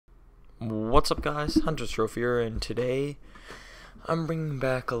What's up, guys? Hunter's Trophy here, and today I'm bringing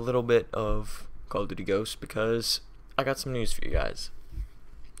back a little bit of Call of Duty Ghosts because I got some news for you guys.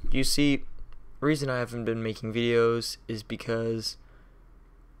 You see, the reason I haven't been making videos is because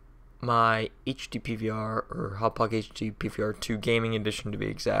my HD PVR, or Hotpock HD PVR 2 Gaming Edition to be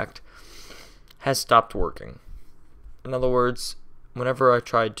exact, has stopped working. In other words, whenever I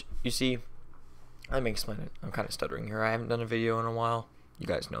tried, you see, let me explain it. I'm kind of stuttering here. I haven't done a video in a while. You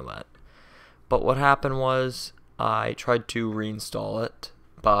guys know that. But what happened was I tried to reinstall it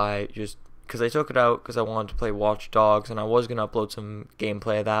by because I took it out because I wanted to play Watch Dogs, and I was going to upload some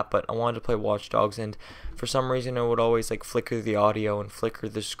gameplay of that, but I wanted to play Watch Dogs, and for some reason it would always like flicker the audio and flicker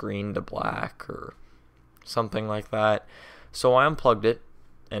the screen to black or something like that. So I unplugged it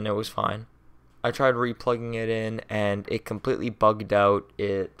and it was fine. I tried replugging it in and it completely bugged out.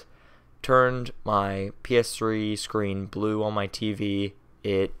 It turned my PS3 screen blue on my TV.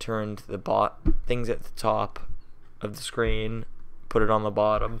 It turned the things at the top of the screen, put it on the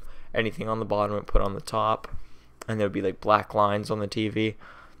bottom. Anything on the bottom it put on the top, and there would be like black lines on the TV.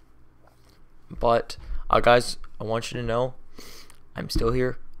 But guys, I want you to know I'm still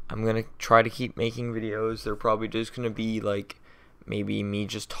here. I'm gonna try to keep making videos. They're probably just gonna be like maybe me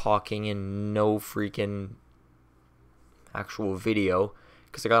just talking and no freaking actual video,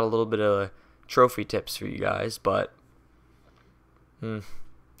 because I got a little bit of trophy tips for you guys, but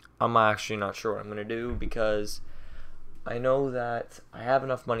I'm actually not sure what I'm going to do, because I know that I have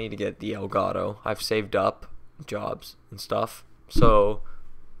enough money to get the Elgato. I've saved up jobs and stuff. So,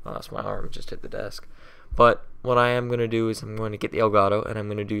 oh, that's my arm just hit the desk. But what I am going to do is I'm going to get the Elgato and I'm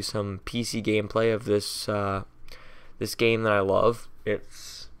going to do some PC gameplay of this this game that I love.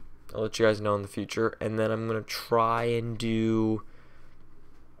 I'll let you guys know in the future, and then I'm going to try and do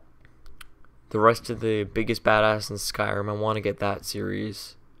the rest of the Biggest Badass in Skyrim. I want to get that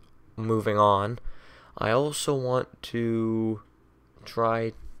series moving on. I also want to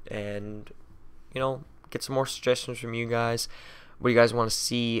try and, get some more suggestions from you guys. What you guys want to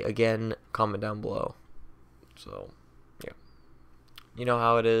see again, comment down below. So, yeah. You know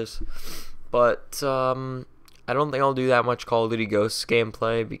how it is. But, I don't think I'll do that much Call of Duty Ghosts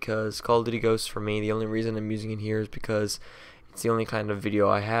gameplay, because Call of Duty Ghosts, for me, the only reason I'm using it here is because it's the only kind of video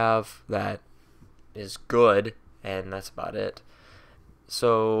I have that is good, and that's about it.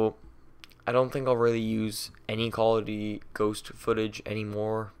 So I don't think I'll really use any Call of Duty Ghost footage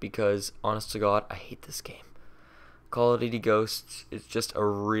anymore, because honest to God, I hate this game. Call of Duty Ghosts is just a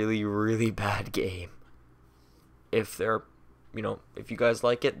really, really bad game. If if you guys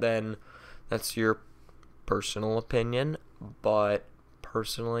like it, then that's your personal opinion, but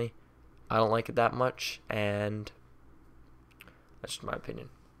personally I don't like it that much, and that's just my opinion.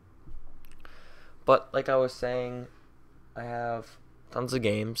 But like I was saying, I have tons of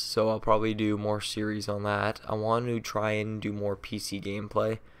games, so I'll probably do more series on that. I want to try and do more PC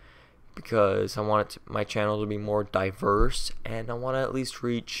gameplay, because I want my channel to be more diverse, and I want to at least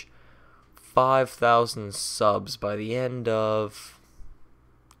reach 5,000 subs by the end of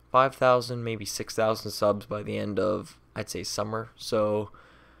 5,000, maybe 6,000 subs by the end of, I'd say, summer. So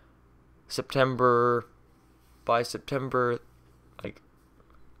by September like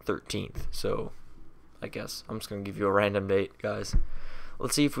 13th. So I guess I'm just going to give you a random date, guys.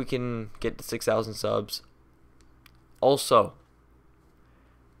 Let's see if we can get to 6,000 subs. Also,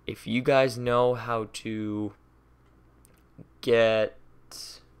 if you guys know how to get,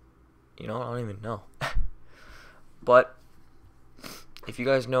 I don't even know. But if you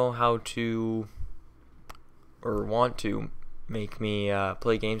guys know how to, or want to, make me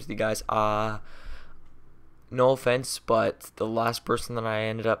play games with you guys, no offense, but the last person that I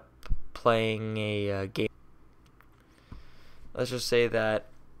ended up playing a game, let's just say that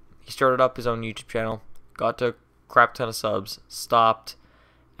he started up his own YouTube channel, got to a crap ton of subs, stopped,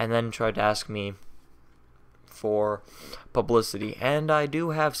 and then tried to ask me for publicity. And I do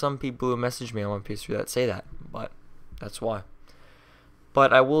have some people who message me on my PS3 that say that, but that's why.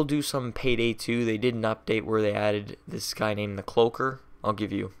 But I will do some Payday 2. They did an update where they added this guy named the Cloaker. I'll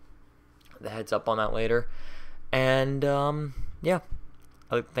give you the heads up on that later. And yeah,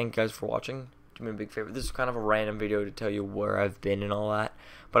 I'd like to thank you guys for watching. Do me a big favor. This is kind of a random video to tell you where I've been and all that.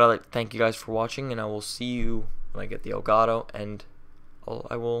 But I'd like to thank you guys for watching, and I will see you when I get the Elgato, and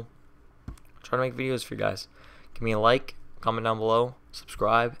I will try to make videos for you guys. Give me a like, comment down below,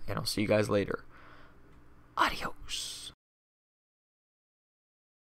 subscribe, and I'll see you guys later. Adios.